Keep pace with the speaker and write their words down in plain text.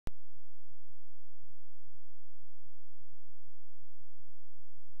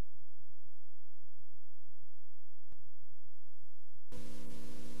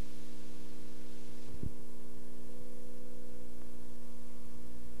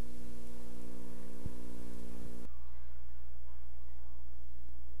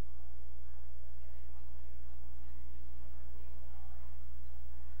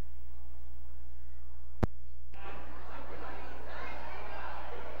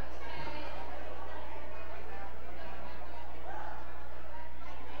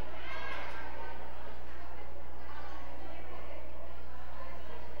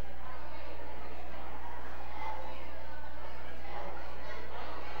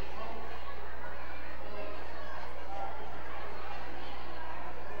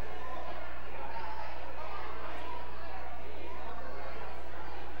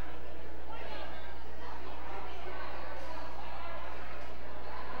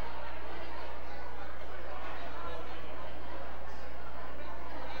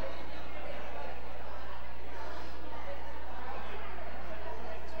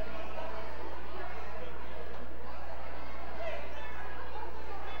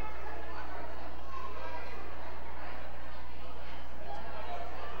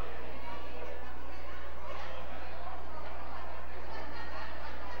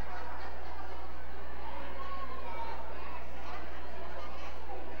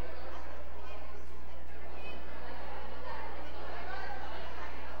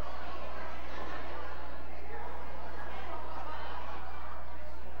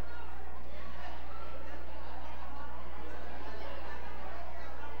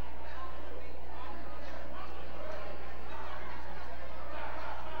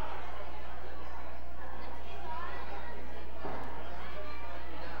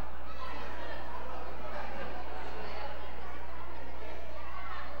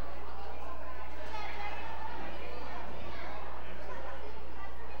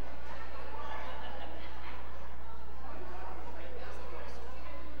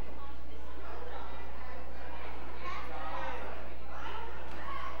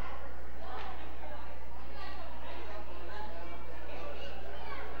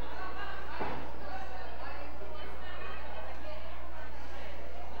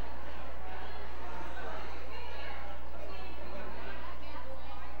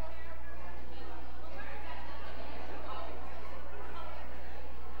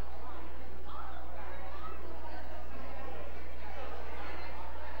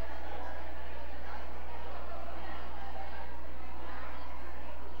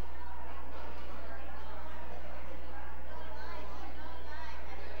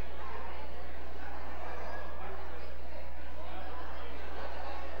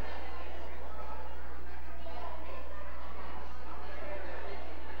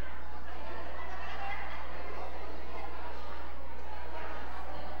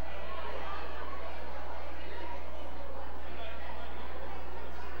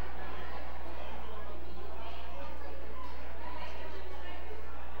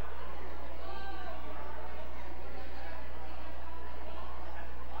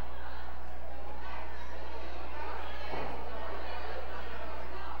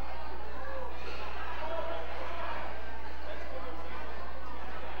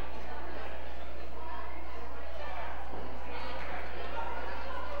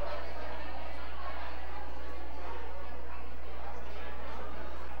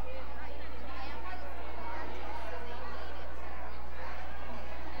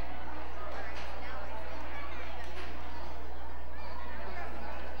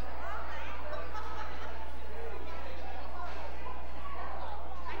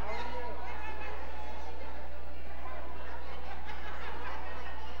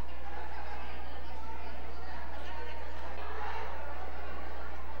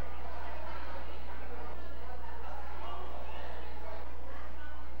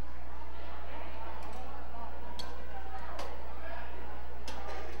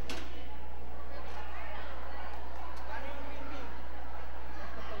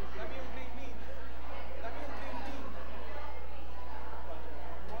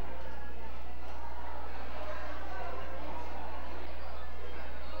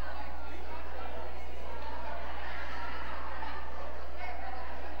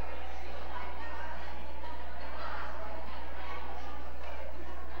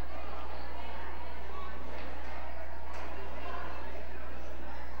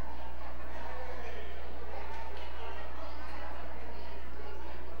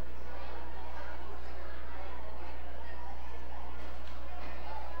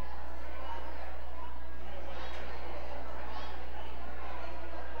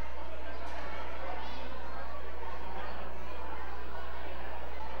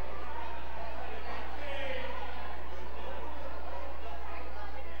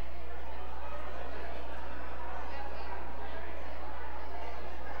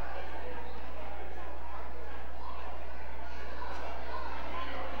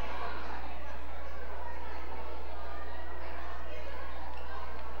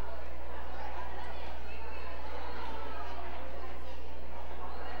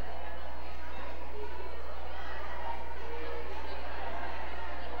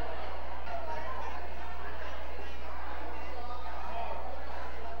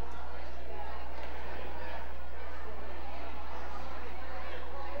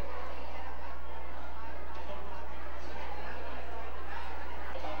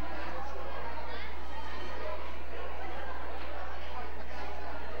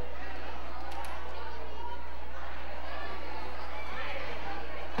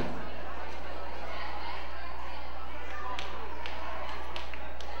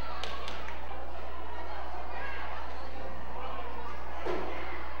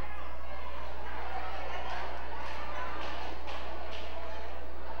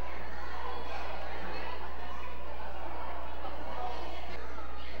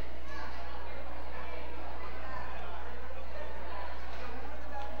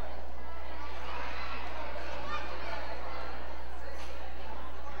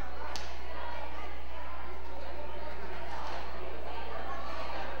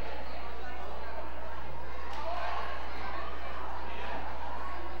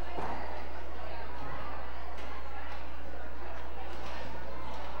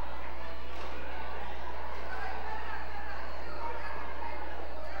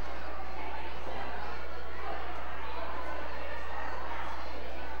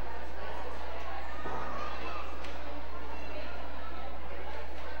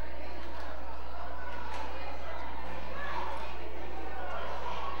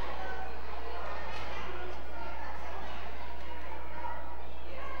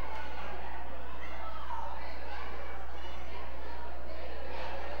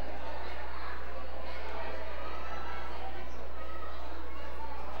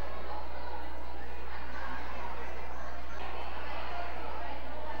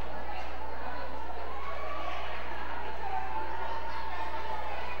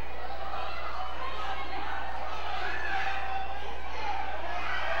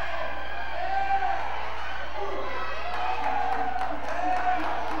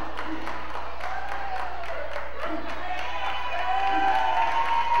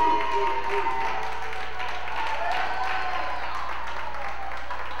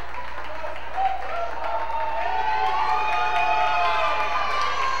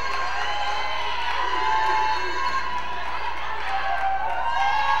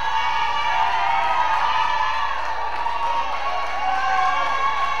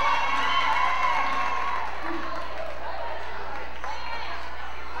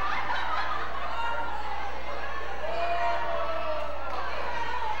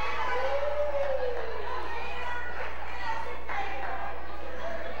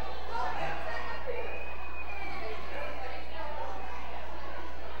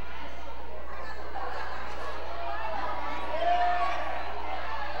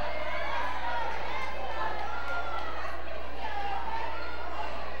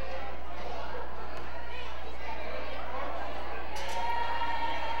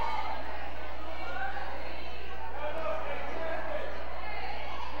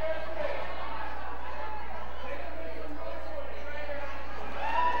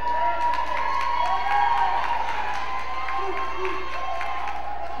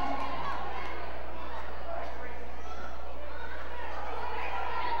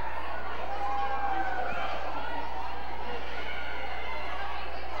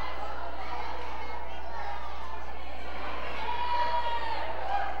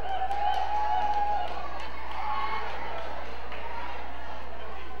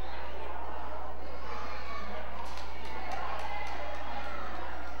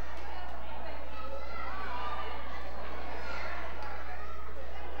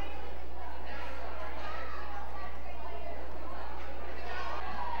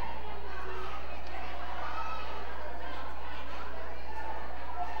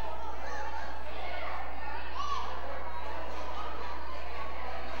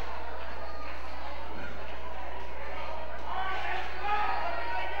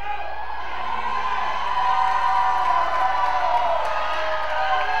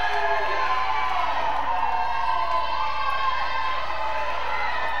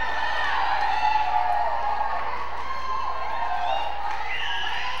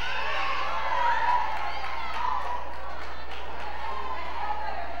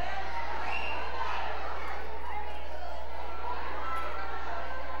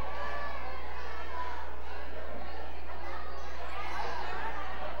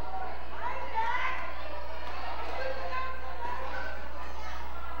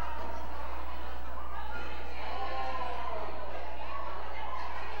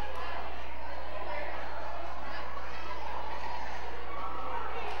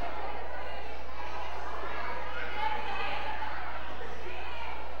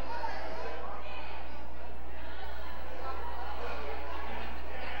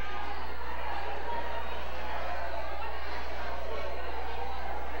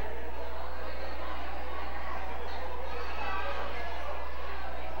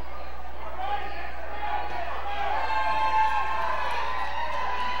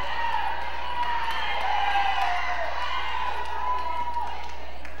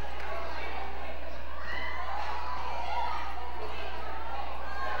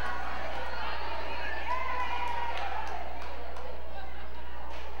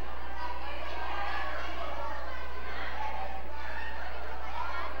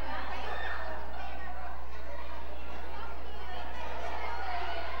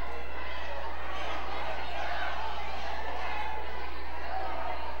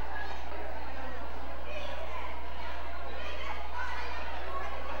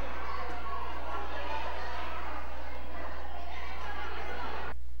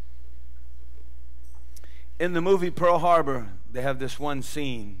In the movie Pearl Harbor, they have this one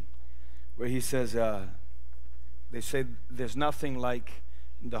scene where he says, they say there's nothing like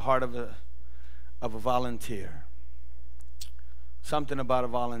the heart of a volunteer. Something about a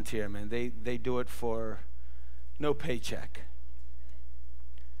volunteer, man. They do it for no paycheck.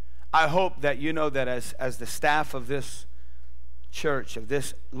 I hope that you know that as the staff of this church, of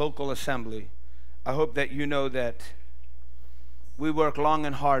this local assembly, I hope that you know that we work long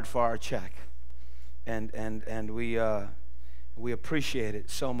and hard for our check. And we appreciate it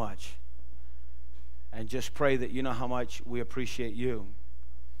so much. And just pray that you know how much we appreciate you.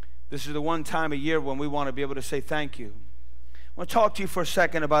 This is the one time a year when we want to be able to say thank you. I want to talk to you for a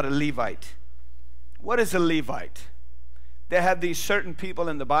second about a Levite. What is a Levite? They have these certain people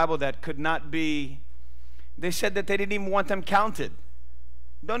in the Bible that could not be, they said that they didn't even want them counted.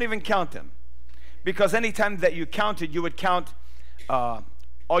 Don't even count them. Because anytime that you counted, you would count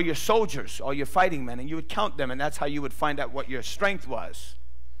all your soldiers, all your fighting men, and you would count them, and that's how you would find out what your strength was.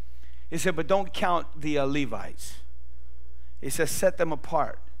 He said, but don't count the Levites. He says, set them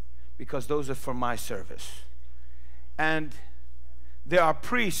apart, because those are for my service. And there are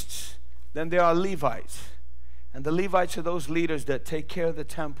priests, then there are Levites. And the Levites are those leaders that take care of the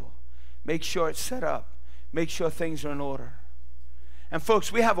temple, make sure it's set up, make sure things are in order. And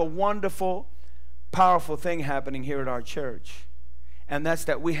folks, we have a wonderful, powerful thing happening here at our church. And that's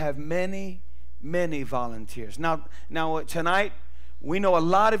that we have many, many volunteers. Now tonight, we know a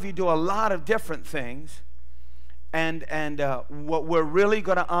lot of you do a lot of different things. And what we're really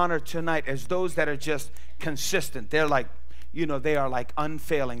going to honor tonight is those that are just consistent. They're like, you know, they are like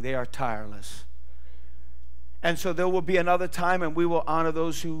unfailing. They are tireless. And so there will be another time, and we will honor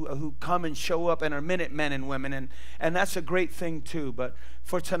those who come and show up and are minute men and women, and that's a great thing too. But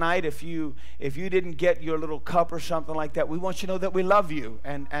for tonight, if you didn't get your little cup or something like that, we want you to know that we love you.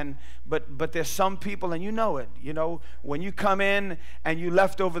 But there's some people, and you know it. You know, when you come in and you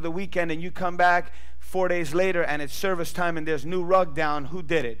left over the weekend and you come back 4 days later and it's service time and there's new rug down, who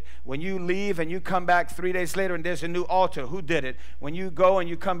did it? When you leave and you come back 3 days later and there's a new altar, who did it? When you go and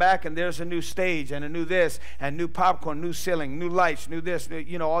you come back and there's a new stage and a new this and new popcorn, new ceiling, new lights, new this,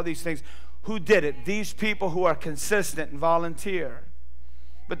 you know, all these things, who did it? These people who are consistent and volunteer.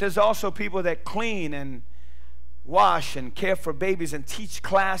 But there's also people that clean and wash and care for babies and teach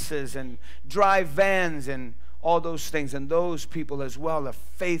classes and drive vans and all those things. And those people as well are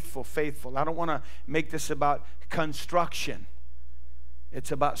faithful. I don't want to make this about construction.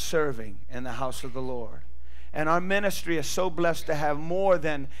 It's about serving in the house of the Lord. And our ministry is so blessed to have more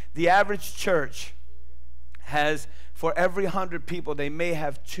than the average church has. For every 100 people, they may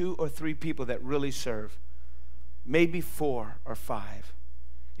have 2 or 3 people that really serve. Maybe 4 or 5.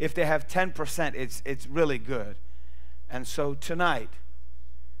 If they have 10%, it's really good. And so tonight,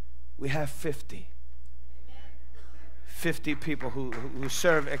 we have 50 people who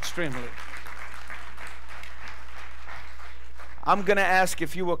serve extremely. I'm going to ask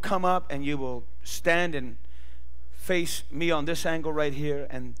if you will come up and you will stand and face me on this angle right here,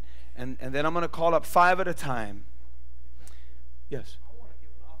 and then I'm going to call up 5 at a time. Yes. I want to give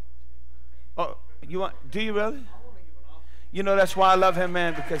an offering. Oh, you want? Do you really? I want to give an offering. You know, that's why I love him,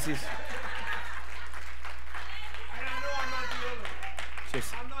 man, because he's. And I know I'm not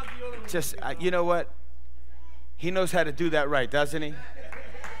the only one. Just you know what? He knows how to do that right, doesn't he?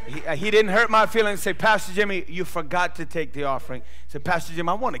 He didn't hurt my feelings. Say, Pastor Jimmie, you forgot to take the offering. Say, Pastor Jimmie,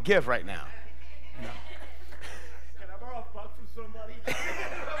 I want to give right now. You know? Can I borrow a buck from somebody?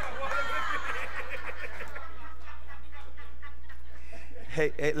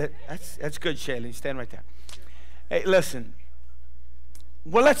 Hey, that's good, Shailene. Stand right there. Hey, listen.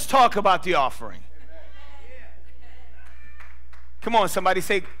 Well, let's talk about the offering. Come on, somebody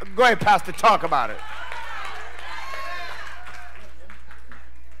say, go ahead, Pastor, talk about it.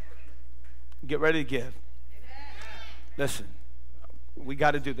 Get ready to give. Listen, we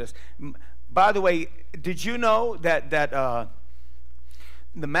got to do this. By the way, did you know that the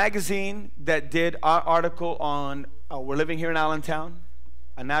magazine that did our article on we're living here in Allentown,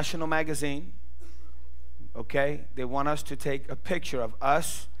 a national magazine, okay, they want us to take a picture of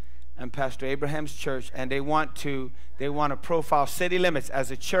us and Pastor Abraham's church, and they want to profile City Limits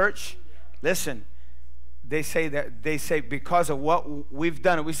as a church. Listen. They say because of what we've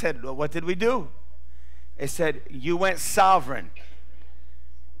done. And we said, well, what did we do? It said, you went sovereign.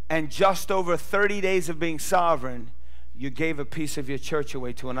 And just over 30 days of being sovereign, you gave a piece of your church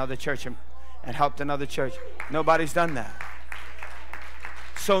away to another church and helped another church. Nobody's done that.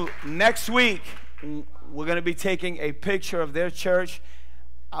 So next week, we're going to be taking a picture of their church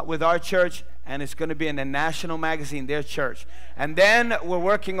with our church, and it's going to be in the national magazine, their church. And then we're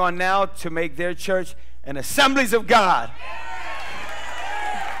working on now to make their church and Assemblies of God.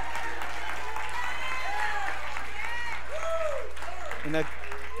 And that,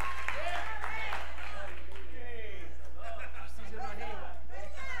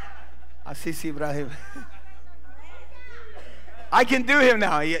 Assis Ibrahim. I can do him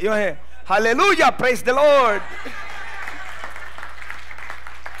now. You're here. Hallelujah. Praise the Lord.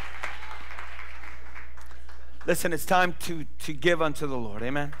 Listen, it's time to give unto the Lord.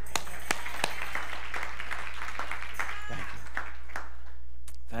 Amen. Thank you.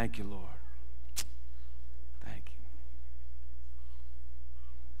 Thank you, Lord. Thank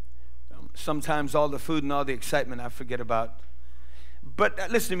you. Sometimes all the food and all the excitement I forget about. But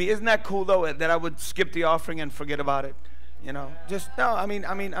listen to me, isn't that cool though that I would skip the offering and forget about it? You know, just no. I mean,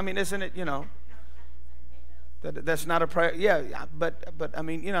 isn't it? You know, that's not a prayer. Yeah, but I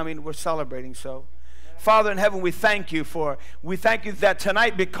mean, you know, we're celebrating. So, Father in heaven, we thank you that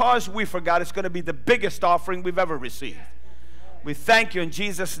tonight, because we forgot, it's going to be the biggest offering we've ever received. We thank you in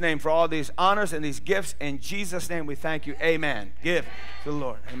Jesus' name for all these honors and these gifts. In Jesus' name, we thank you. Amen. Give to the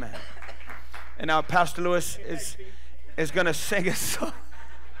Lord. Amen. And now Pastor Lewis is going to sing a song.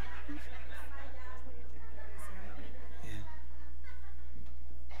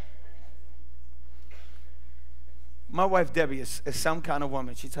 My wife Debbie is some kind of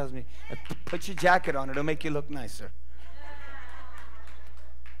woman. She tells me, put your jacket on. It'll make you look nicer.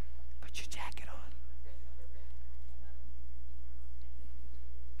 Put your jacket on.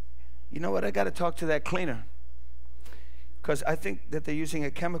 You know what? I got to talk to that cleaner. Because I think that they're using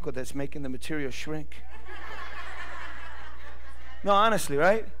a chemical that's making the material shrink. No, honestly,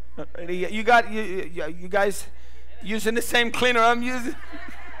 right? You guys using the same cleaner I'm using?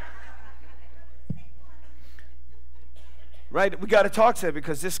 Right? We got to talk to her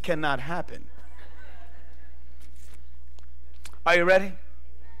because this cannot happen. Are you ready?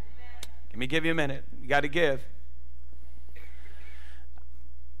 Let me give you a minute. You got to give.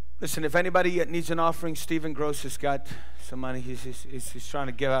 Listen, if anybody needs an offering, Stephen Gross has got some money. He's trying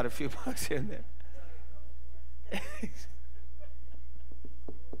to give out a few bucks here and there.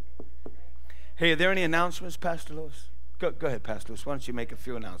 Hey, are there any announcements, Pastor Lewis? Go ahead, Pastor Lewis. Why don't you make a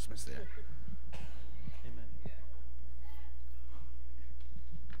few announcements there?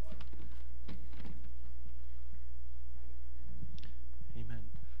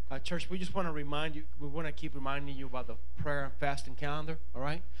 Church, we just want to remind you, we want to keep reminding you about the prayer and fasting calendar, all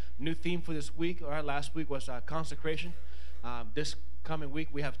right? New theme for this week, all right? Last week was consecration. This coming week,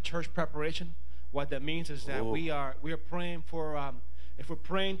 we have church preparation. What that means is that we are praying for, if we're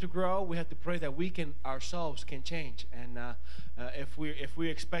praying to grow, we have to pray that we ourselves can change. And if we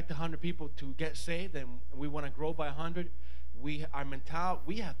expect 100 people to get saved and we want to grow by 100, our mentality,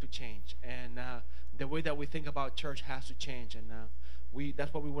 we have to change. And the way that we think about church has to change. And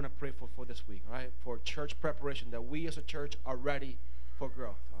that's what we want to pray for this week, all right? For church preparation, that we as a church are ready for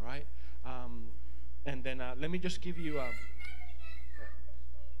growth, all right? And then let me just give you,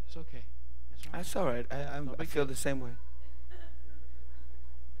 it's okay. That's all right. I feel the same way.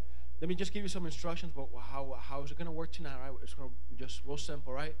 Let me just give you some instructions about how is it going to work tonight, right? It's going to be just real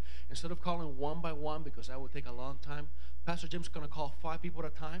simple, right? Instead of calling one by one, because that would take a long time, Pastor Jim's going to call 5 people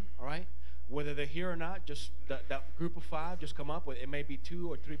at a time, all right? Whether they're here or not, just that group of 5, just come up with, it may be 2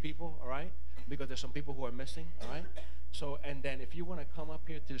 or 3 people, all right? Because there's some people who are missing, all right? So, and then if you want to come up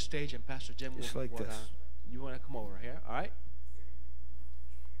here to the stage and Pastor Jim just like this. You want to come over here, all right?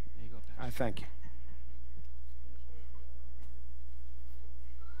 There you go, Pastor. I thank you.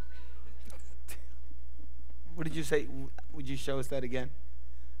 What did you say? Would you show us that again?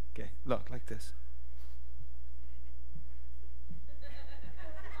 Okay, look, like this.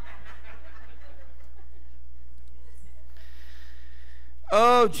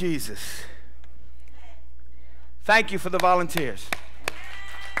 Oh, Jesus. Thank you for the volunteers.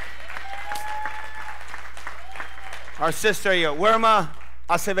 Our sister here, Werma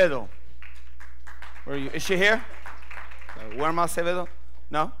Acevedo. Where are you? Is she here? Werma Acevedo?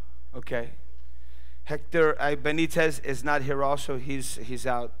 No? Okay. Hector Benitez is not here also. He's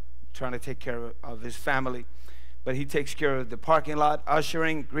out trying to take care of his family. But he takes care of the parking lot,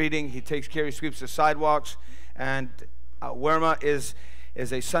 ushering, greeting. He takes care, he sweeps the sidewalks. And Werma is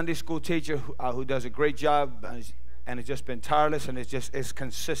a Sunday school teacher who does a great job and has just been tireless and is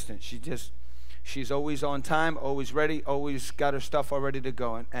consistent. She's always on time, always ready, always got her stuff all ready to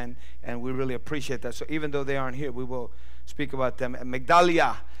go. And we really appreciate that. So even though they aren't here, we will speak about them. And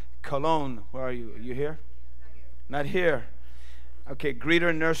Migdalia Cologne, where are you? Are you here? Not here. Okay,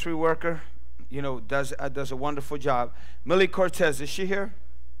 greeter, nursery worker, you know, does a wonderful job. Millie Cortez, is she here?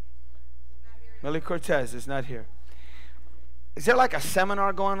 Millie Cortez is not here. Is there like a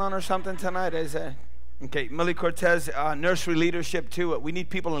seminar going on or something tonight? Is that? Okay, Millie Cortez, nursery leadership too. We need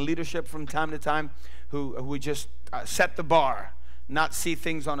people in leadership from time to time who just set the bar, not see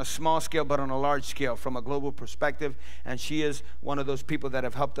things on a small scale but on a large scale from a global perspective. And she is one of those people that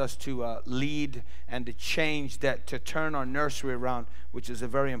have helped us to lead and to change that, to turn our nursery around, which is a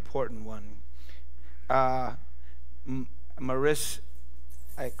very important one. Marissa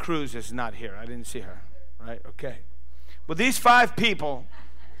Cruz is not here. I didn't see her. Right? Okay. Well, these 5 people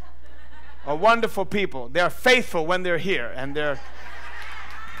are wonderful people. They're faithful when they're here, and they're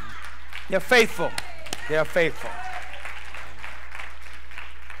faithful. They are faithful.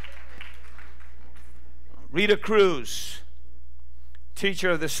 Rita Cruz,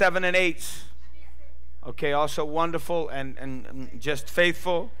 teacher of the 7 and 8s. Okay, also wonderful and just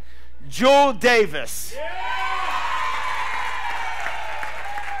faithful. Jewel Davis.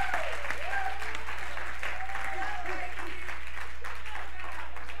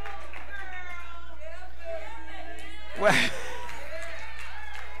 Well,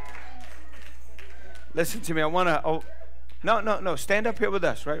 listen to me. I want to. Oh, no. Stand up here with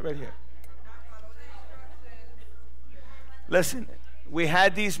us, right here. Listen, we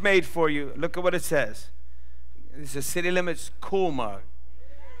had these made for you. Look at what it says. It's a City Limits cool mug,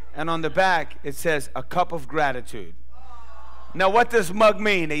 and on the back it says a cup of gratitude. Now, what does mug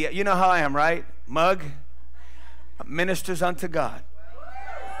mean? You know how I am, right? Mug ministers unto God.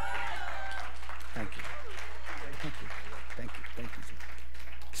 Thank you.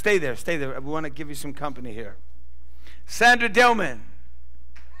 Stay there. We want to give you some company here. Sandra Dillman.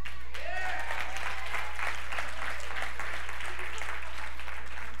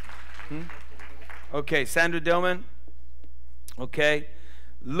 Okay, Sandra Dillman. Okay.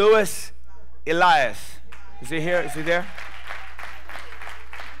 Louis Elias. Is he here? Is he there?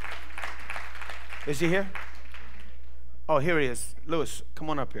 Is he here? Oh, here he is. Louis,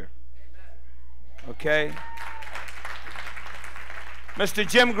 come on up here. Okay. Mr.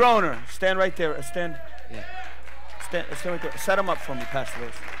 Jim Groner, stand right there. Stand. Yeah. Stand right there. Set him up for me, Pastor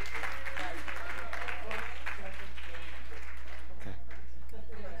Lewis. Okay.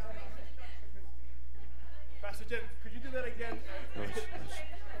 Pastor Jim, could you do that again?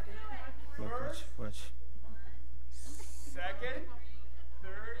 Watch. Second,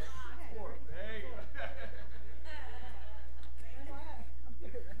 third, fourth. There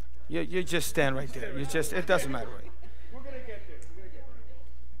you go. You just stand right there. It doesn't matter. Right?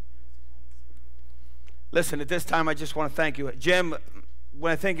 Listen, at this time, I just want to thank you. Jim,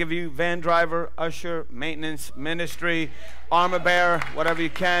 when I think of you, van driver, usher, maintenance, ministry, armor bearer, whatever you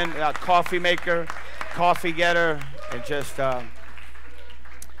can, coffee maker, coffee getter, and just, I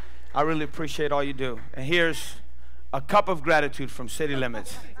really appreciate all you do. And here's a cup of gratitude from City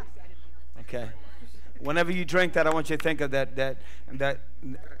Limits. Okay? Whenever you drink that, I want you to think of that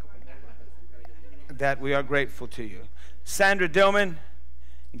we are grateful to you. Sandra Dillman.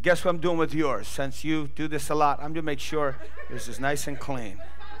 Guess what I'm doing with yours? Since you do this a lot, I'm going to make sure this is nice and clean.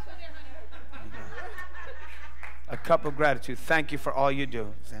 A cup of gratitude. Thank you for all you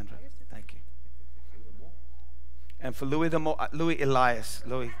do, Sandra. Thank you. And for Louis Elias.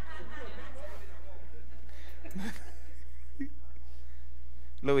 Louis,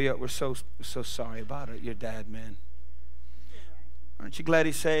 we're so sorry about it. Your dad, man. Aren't you glad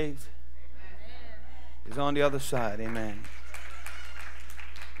he's saved? He's on the other side. Amen.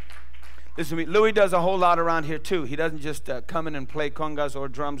 Listen to me, Louis does a whole lot around here too. He doesn't just come in and play congas or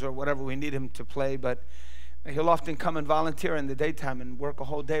drums or whatever we need him to play, but he'll often come and volunteer in the daytime and work a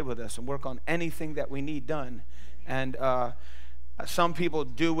whole day with us and work on anything that we need done. And some people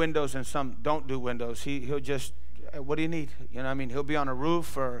do windows and some don't do windows. He'll just, what do you need? You know what I mean? He'll be on a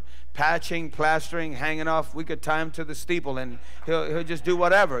roof or patching, plastering, hanging off. We could tie him to the steeple and he'll just do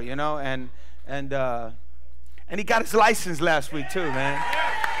whatever, you know. And he got his license last week too, man.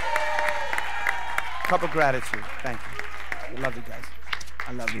 Cup of gratitude. Thank you. I love you guys.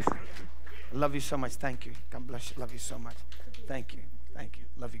 I love you. I love you so much. Thank you. God bless you. Love you so much. Thank you. Thank you.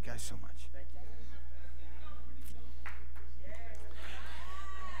 Love you guys so much.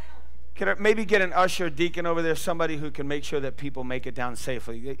 Can I maybe get an usher, deacon over there, somebody who can make sure that people make it down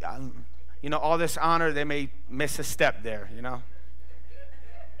safely? You know, all this honor, they may miss a step there, you know.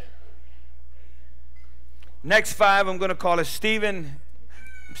 Next 5, I'm going to call is Stephen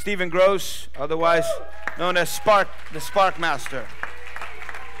Gross, otherwise known as the Spark Master.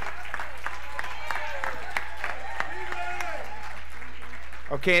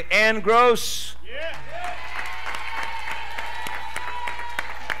 Okay, Ann Gross. Yeah.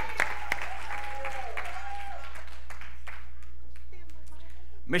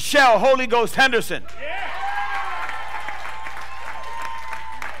 Michelle Holy Ghost Henderson. Yeah.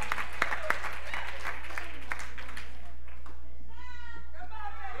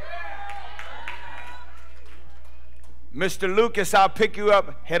 Mr. Lucas, I'll pick you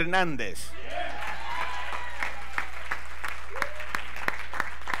up, Hernandez.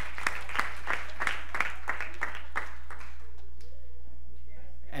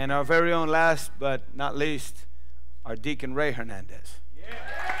 And our very own last but not least, our Deacon Ray Hernandez.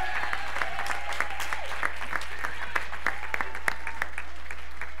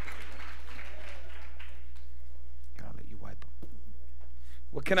 I'll let you wipe them.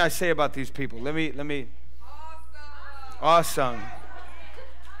 What can I say about these people? Let me. Awesome.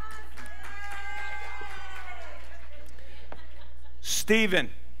 Stephen.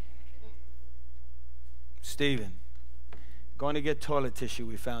 Going to get toilet tissue,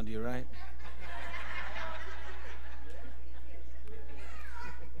 we found you, right?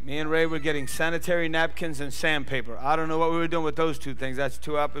 Me and Ray were getting sanitary napkins and sandpaper. I don't know what we were doing with those two things. That's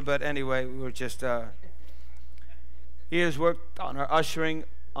too up, but anyway, we were just... He has worked on our ushering,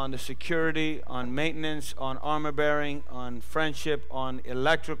 on the security, on maintenance, on armor bearing, on friendship, on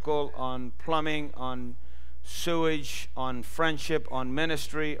electrical, on plumbing, on sewage, on friendship, on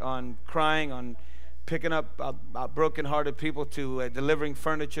ministry, on crying, on picking up broken-hearted people, to delivering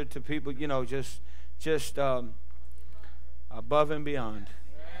furniture to people, you know, just above and beyond.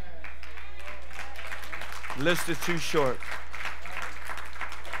 List is too short.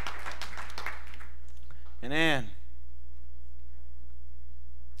 And Ann,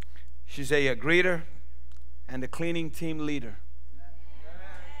 she's a greeter and a cleaning team leader.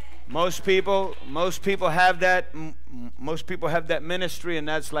 Most people have that. Most people have that ministry, and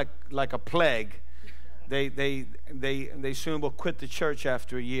that's like a plague. They soon will quit the church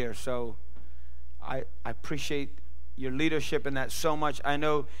after a year. So I appreciate your leadership in that so much. I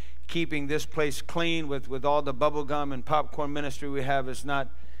know keeping this place clean with all the bubble gum and popcorn ministry we have is not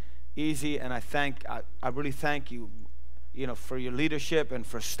easy, and I really thank you, you know, for your leadership and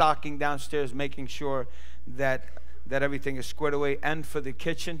for stocking downstairs, making sure that everything is squared away, and for the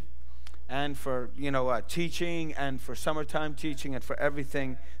kitchen, and for, you know, teaching, and for summertime teaching, and for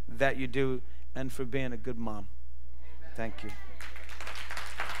everything that you do, and for being a good mom. Thank you.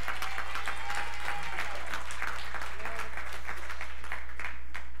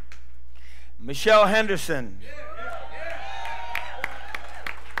 Michelle Henderson.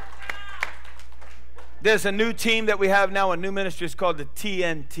 There's a new team that we have now, a new ministry. It's called the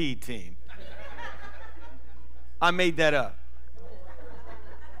TNT team. I made that up.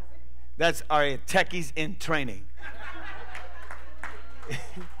 That's our techies in training.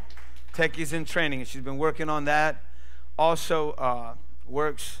 Techies in training. And she's been working on that. Also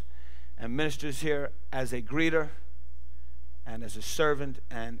works and ministers here as a greeter and as a servant,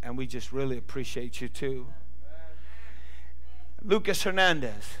 and we just really appreciate you too. Lucas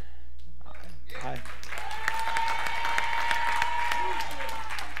Hernandez.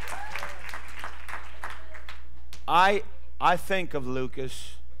 Hi. I think of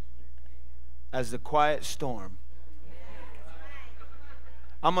Lucas as the quiet storm.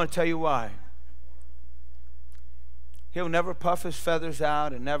 I'm going to tell you why. He'll never puff his feathers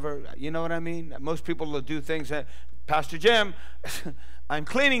out and never, you know what I mean? Most people will do things that, Pastor Jim, I'm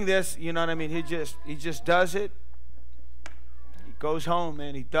cleaning this, you know what I mean? He just does it. He goes home,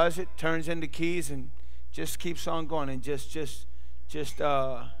 man. He does it, turns in the keys, and just keeps on going. And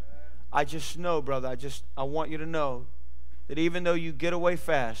I just know, brother, I want you to know that even though you get away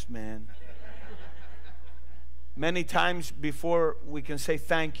fast, man, many times before we can say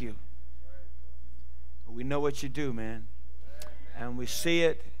thank you, we know what you do, man. And we see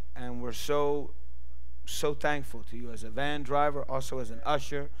it, and we're so thankful to you as a van driver, also as an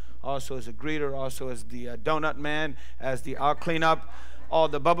usher, also as a greeter, also as the donut man, as I'll clean up all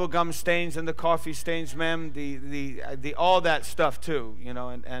the bubble gum stains and the coffee stains, ma'am, the all that stuff too, you know,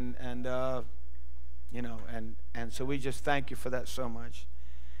 and so we just thank you for that so much.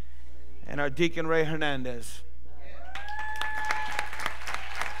 And our Deacon Ray Hernandez.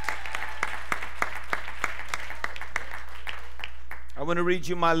 I want to read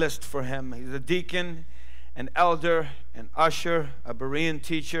you my list for him. He's a deacon, an elder, an usher, a Berean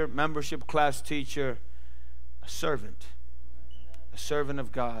teacher, membership class teacher, a servant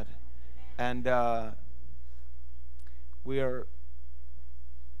of God. And we are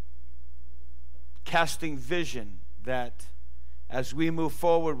casting vision that as we move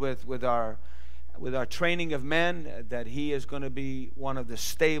forward with our training of men, that he is going to be one of the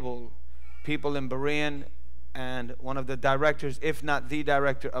stable people in Berean, and one of the directors, if not the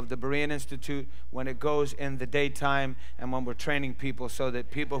director, of the Berean Institute when it goes in the daytime and when we're training people, so that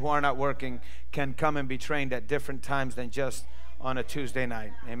people who are not working can come and be trained at different times than just on a Tuesday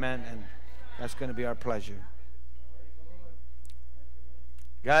night. Amen. And that's going to be our pleasure.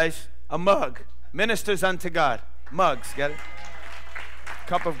 Guys, a mug. Ministers unto God. Mugs, get it?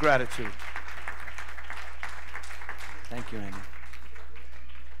 Cup of gratitude. Thank you, Amy.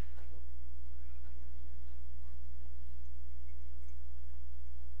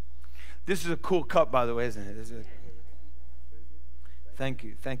 This is a cool cup, by the way, isn't it? Thank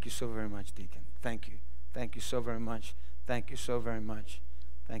you. Thank you so very much, Deacon. Thank you. Thank you so very much. Thank you so very much.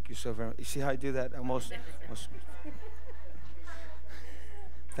 Thank you so very much. You see how I do that? Almost.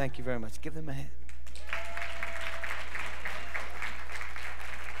 Thank you very much. Give them a hand.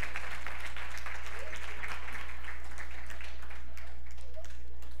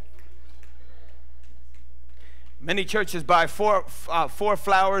 Many churches buy four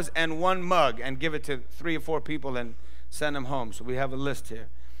flowers and one mug and give it to 3 or 4 people and send them home. So we have a list here.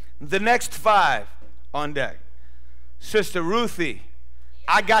 The next 5 on deck. Sister Ruthie,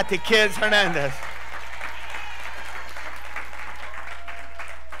 I got the kids, Hernandez.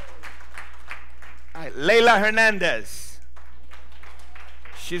 All right, Leila Hernandez.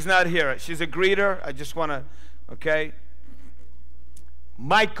 She's not here. She's a greeter. I just want to, okay.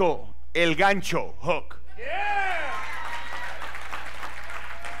 Michael El Gancho Hook. Yeah.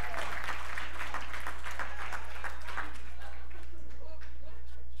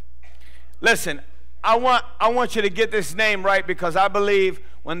 Listen, I want you to get this name right, because I believe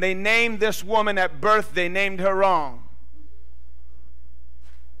when they named this woman at birth, they named her wrong.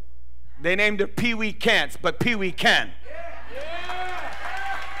 They named her Pee Wee Kantz, but Pee Wee can. Yeah.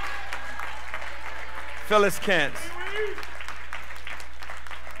 Phyllis Kantz.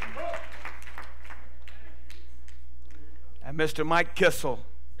 And Mr. Mike Kissel.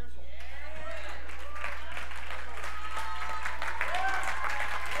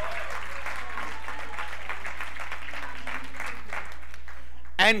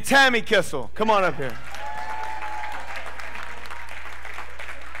 And Tammy Kissel. Come on up here.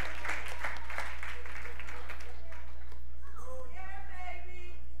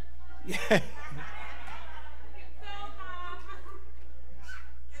 Yeah.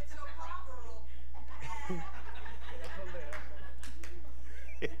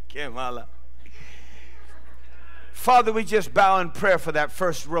 Father, we just bow in prayer for that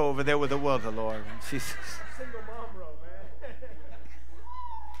first row over there with the will of the Lord. Jesus. Single mom row,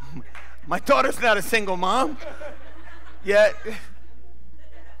 man. My daughter's not a single mom. Yet.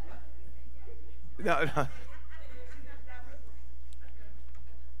 No.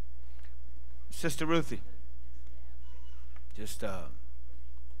 Sister Ruthie. Just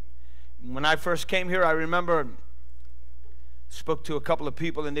when I first came here, I remember spoke to a couple of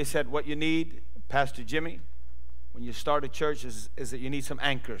people, and they said, what you need, Pastor Jimmie, when you start a church is that you need some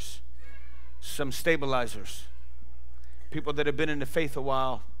anchors, some stabilizers, people that have been in the faith a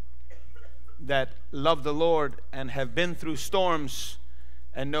while, that love the Lord and have been through storms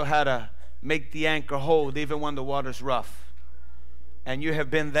and know how to make the anchor hold even when the water's rough. And you have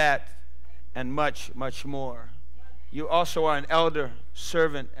been that and much, much more. You also are an elder,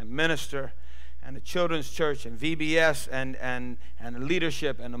 servant, and minister, and a children's church, and VBS, and a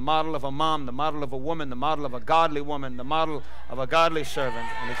leadership, and a model of a mom, the model of a woman, the model of a godly woman, the model of a godly servant,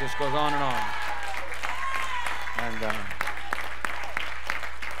 and it just goes on and on. And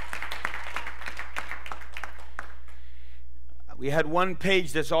we had one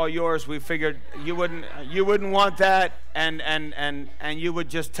page that's all yours. We figured you wouldn't want that, and you would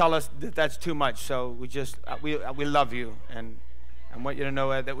just tell us that that's too much. So we love you, and I want you to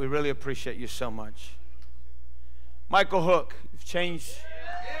know that we really appreciate you so much. Michael Hook, you've changed.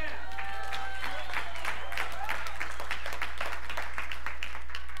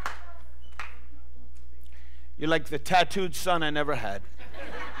 You're like the tattooed son I never had.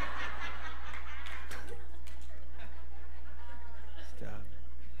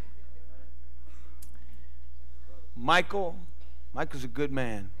 Michael's a good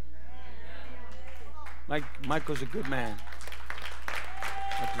man. Michael's a good man.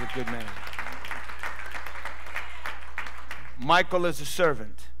 Michael's a good man. Michael is a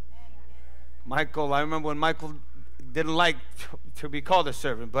servant. Michael, I remember when Michael didn't like to be called a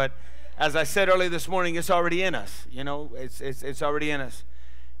servant, but as I said earlier this morning, it's already in us. You know, it's already in us.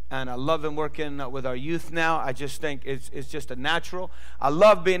 And I love him working with our youth now. I just think it's just a natural. I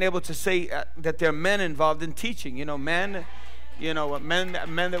love being able to say that there are men involved in teaching. You know, men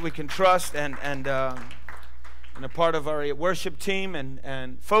that we can trust and a part of our worship team.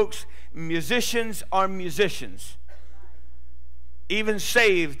 And folks, musicians are musicians. Even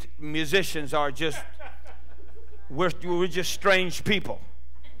saved musicians are just, we're just strange people.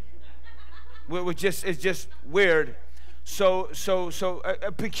 It's just weird. So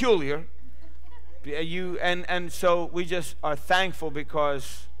peculiar. And so we just are thankful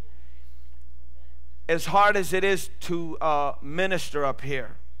because as hard as it is to minister up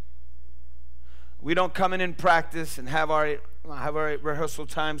here, we don't come in practice and have our rehearsal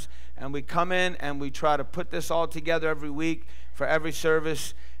times, and we come in and we try to put this all together every week for every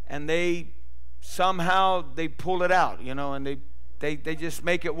service, and they somehow they pull it out, you know, and they just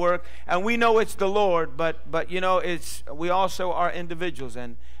make it work. And we know it's the Lord, but you know, we also are individuals,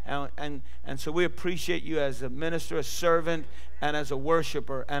 and so we appreciate you as a minister, a servant, and as a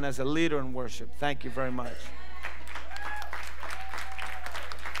worshiper, and as a leader in worship. Thank you very much.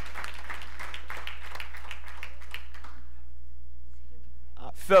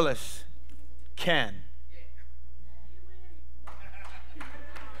 Phyllis, Ken.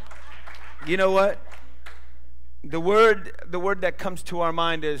 You know what? The word that comes to our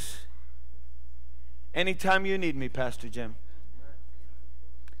mind is, anytime you need me, Pastor Jim.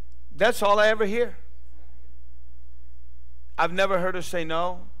 That's all I ever hear. I've never heard her say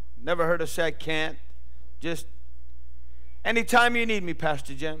no, never heard her say I can't. Just, anytime you need me,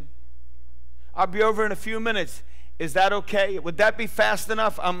 Pastor Jim. I'll be over in a few minutes. Is that okay? Would that be fast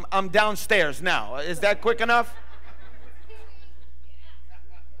enough? I'm downstairs now. Is that quick enough?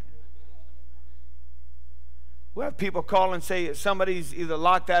 We have people call and say somebody's either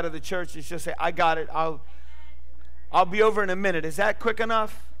locked out of the church. It's just say, I got it. I'll be over in a minute. Is that quick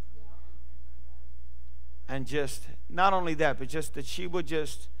enough? And just, not only that, but just that she would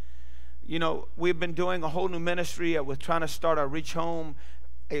just, you know, we've been doing a whole new ministry with trying to start our Reach Home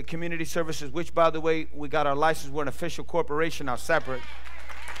community services, which, by the way, we got our license. We're an official corporation now, separate.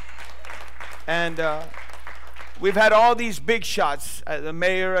 And we've had all these big shots, the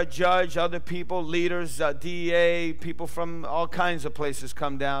mayor, a judge, other people, leaders, DEA, people from all kinds of places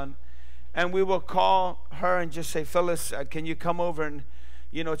come down. And we will call her and just say, Phyllis, can you come over and,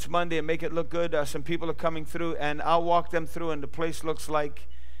 you know, it's Monday and make it look good. Some people are coming through, and I'll walk them through, and the place looks like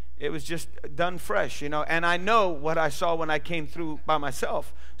it was just done fresh, you know. And I know what I saw when I came through by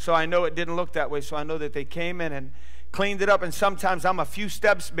myself. So I know it didn't look that way. So I know that they came in and cleaned it up. And sometimes I'm a few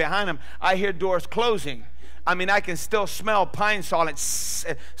steps behind them. I hear doors closing. I mean, I can still smell pine sol and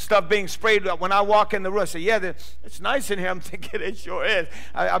stuff being sprayed when I walk in the room. I say, yeah, it's nice in here. I'm thinking it sure is.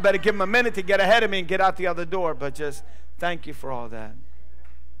 I better give them a minute to get ahead of me and get out the other door. But just thank you for all that.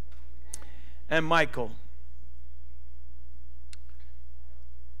 And Michael,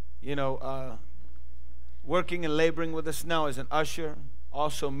 you know, working and laboring with us now as an usher,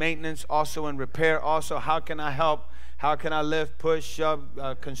 also maintenance, also in repair, also how can I help? How can I lift, push, shove,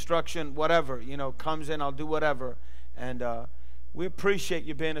 construction, whatever, you know, comes in, I'll do whatever. And we appreciate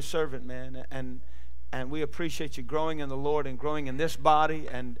you being a servant, man. And we appreciate you growing in the Lord and growing in this body.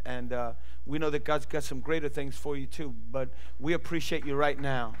 And we know that God's got some greater things for you too. But we appreciate you right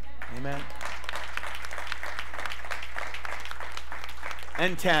now. Amen.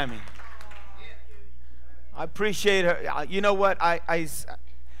 And Tammy. I appreciate her. You know what? I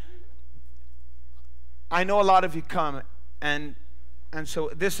know a lot of you come, and so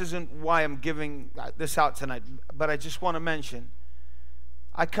this isn't why I'm giving this out tonight, but I just want to mention,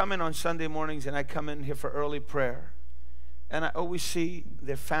 I come in on Sunday mornings, and I come in here for early prayer, and I always see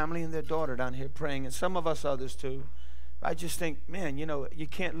their family and their daughter down here praying, and some of us others too. I just think, man, you know, you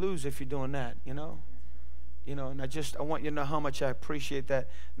can't lose if you're doing that, you know? You know, and I want you to know how much I appreciate that.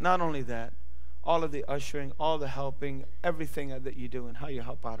 Not only that, all of the ushering, all the helping, everything that you do, and how you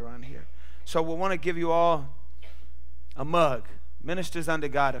help out around here. So we want to give you all a mug, Ministers Under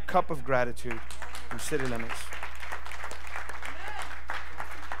God, a cup of gratitude from City Limits.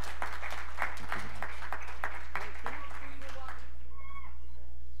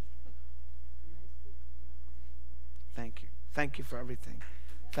 Thank you. Thank you for everything.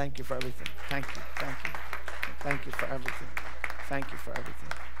 Thank you for everything. Thank you. Thank you. Thank you for everything. Thank you for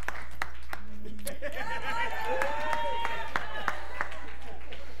everything.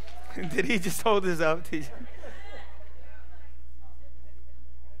 Did he just hold this up?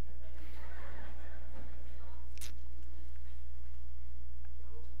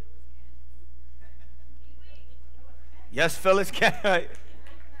 Yes, Phyllis, can I?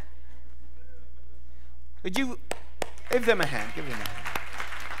 Would you give them a hand? Give them a hand.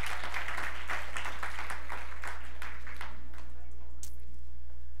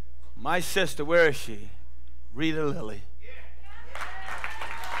 My sister, where is she? Rita Lily.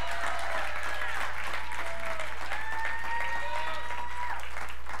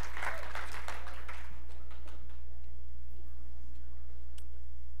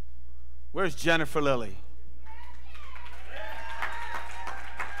 Where's Jennifer Lily?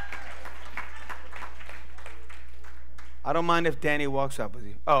 I don't mind if Danny walks up with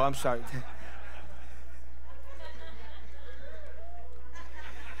you. Oh, I'm sorry.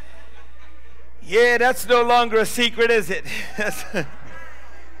 Yeah, that's no longer a secret, is it?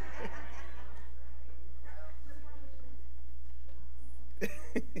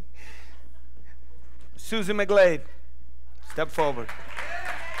 Susan McGlade, step forward.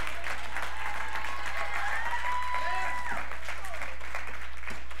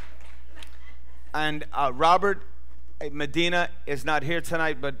 And Robert Medina is not here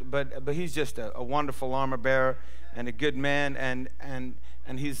tonight, but he's just a wonderful armor bearer and a good man, and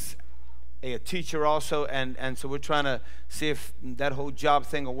he's a teacher also, and so we're trying to see if that whole job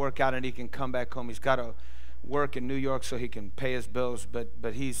thing will work out and he can come back home. He's got to work in New York so he can pay his bills, but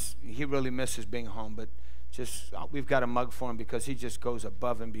he really misses being home. But just we've got a mug for him because he just goes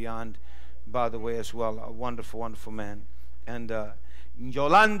above and beyond, by the way, as well. A wonderful, wonderful man. And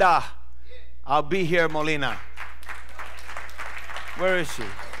Yolanda, I'll be here, Molina. Where is she?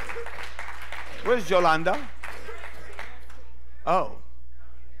 Where's Yolanda? Oh,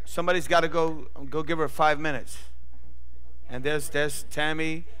 somebody's got to go give her 5 minutes. And there's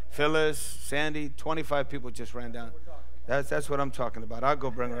Tammy, Phyllis, Sandy. 25 people just ran down. That's what I'm talking about. I'll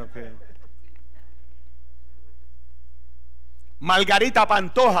go bring her up here. Margarita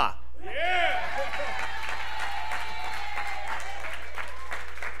Pantoja. Yeah.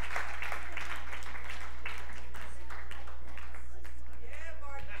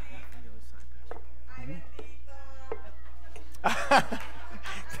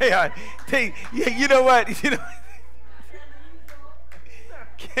 You know what? You know.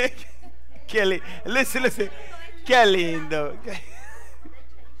 Listen. Qué lindo.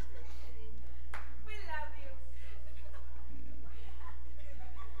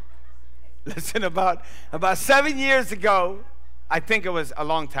 Listen, about 7 years ago, I think it was a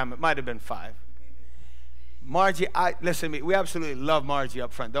long time. It might have been 5. Margie, listen to me. We absolutely love Margie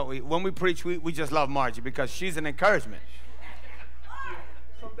up front, don't we? When we preach, we just love Margie because she's an encouragement.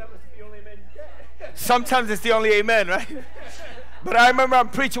 Sometimes it's the only amen, right? But I remember I'm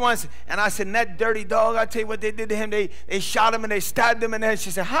preaching once, and I said, that dirty dog, I tell you what they did to him. They shot him and they stabbed him, and then she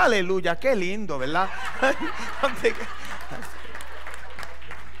said, hallelujah, qué lindo, ¿verdad? I'm thinking,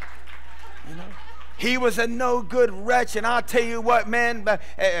 you know, he was a no good wretch, and I'll tell you what, man,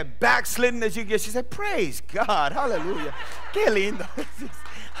 backslidden as you get. She said, praise God, hallelujah, qué lindo.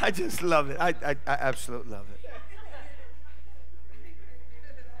 I just love it. I absolutely love it.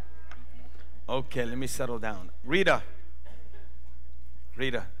 Okay, let me settle down. Rita,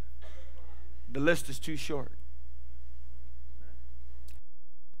 the list is too short.